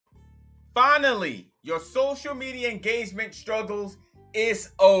Finally, your social media engagement struggles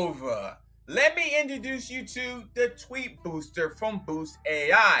is over. Let me introduce you to the Tweet Booster from Boost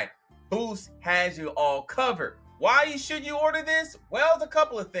AI. Boost has you all covered. Why should you order this? Well, it's a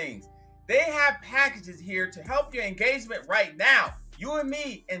couple of things. They have packages here to help your engagement right now. You and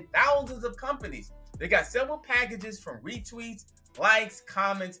me and thousands of companies. They got several packages from retweets, likes,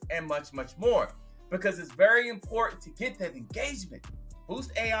 comments, and much, much more. Because it's very important to get that engagement.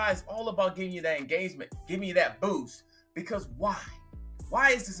 Boost AI is all about giving you that engagement, giving you that boost. Because why? Why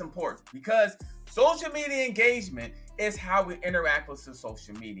is this important? Because social media engagement is how we interact with the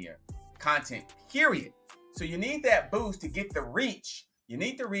social media content, period. So you need that boost to get the reach. You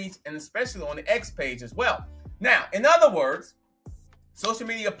need the reach, and especially on the X page as well. Now, in other words, social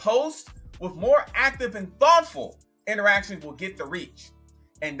media posts with more active and thoughtful interactions will get the reach.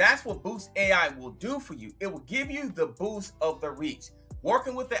 And that's what Boost AI will do for you. It will give you the boost of the reach,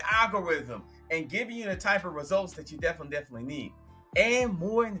 working with the algorithm and giving you the type of results that you definitely need, and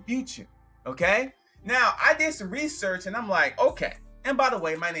more in the future, okay? Now, I did some research and I'm like, okay. And by the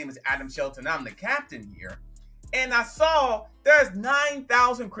way, my name is Adam Shelton. I'm the captain here. And I saw there's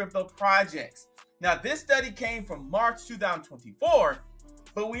 9,000 crypto projects. Now, this study came from March 2024,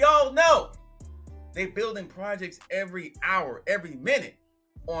 but we all know they're building projects every hour, every minute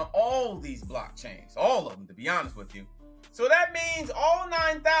on all these blockchains, all of them, to be honest with you. So that means all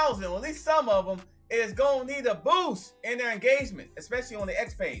 9,000, or at least some of them, is going to need a boost in their engagement, especially on the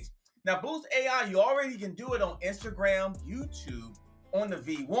X page. Now, Boost AI, you already can do it on Instagram, YouTube, on the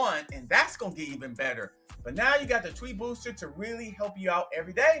V1, and that's going to get even better. But now you got the Tweet Booster to really help you out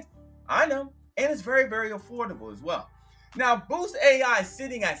every day. I know, and it's very, very affordable as well. Now, Boost AI is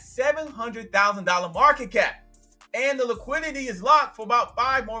sitting at $700,000 market cap, and the liquidity is locked for about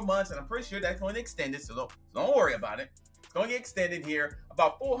 5 more months, and I'm pretty sure that's going to extend it, so don't worry about it. It's going to get extended here,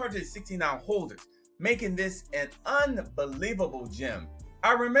 about 469 holders, making this an unbelievable gem.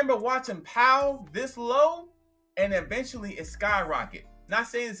 I remember watching POW this low, and eventually it skyrocketed. Not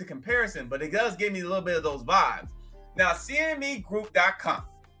saying it's a comparison, but it does give me a little bit of those vibes. Now, CMEgroup.com,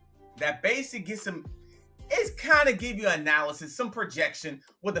 that basically gets some, it's kind of give you analysis, some projection,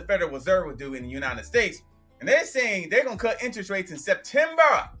 what the Federal Reserve will do in the United States. And they're saying they're going to cut interest rates in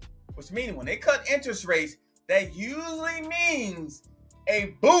September, which means when they cut interest rates, that usually means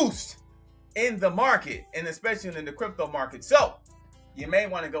a boost in the market, and especially in the crypto market. So you may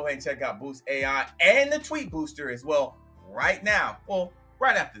want to go ahead and check out Boost AI and the Tweet Booster as well right now. Well,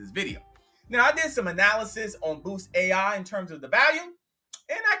 right after this video. Now, I did some analysis on Boost AI in terms of the value,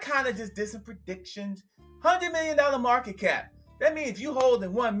 and I kind of just did some predictions. $100 million market cap. That means if you hold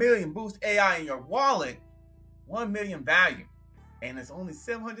in 1 million Boost AI in your wallet, 1 million value, and it's only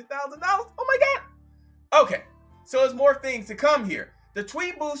 $700,000. Oh my God. Okay, so there's more things to come here. The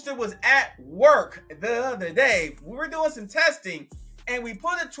Tweet Booster was at work the other day. We were doing some testing, and we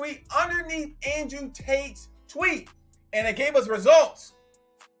put a tweet underneath Andrew Tate's tweet, and it gave us results.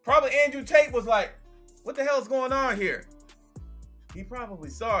 Probably Andrew Tate was like, what the hell is going on here? He probably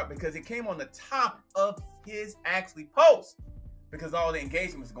saw it because it came on the top of his actually post because all the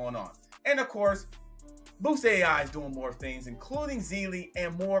engagement was going on. And of course, Boost AI is doing more things, including 𝙁𝖖𝙘𝙚𝘽𝙤𝙬,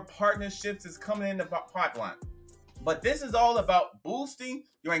 and more partnerships is coming in the pipeline. But this is all about boosting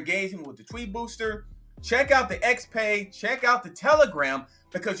your engagement with the Tweet Booster. Check out the X page, check out the Telegram,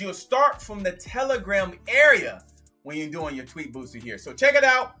 because you'll start from the Telegram area when you're doing your Tweet Booster here. So check it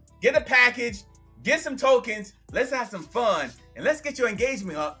out, get a package, get some tokens, let's have some fun, and let's get your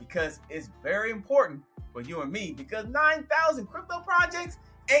engagement up, because it's very important for you and me, because 9,000 crypto projects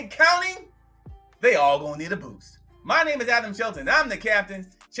and counting, they all gonna need a boost. My name is Adam Shelton. I'm the captain.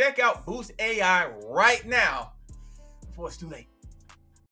 Check out Boost AI right now before it's too late.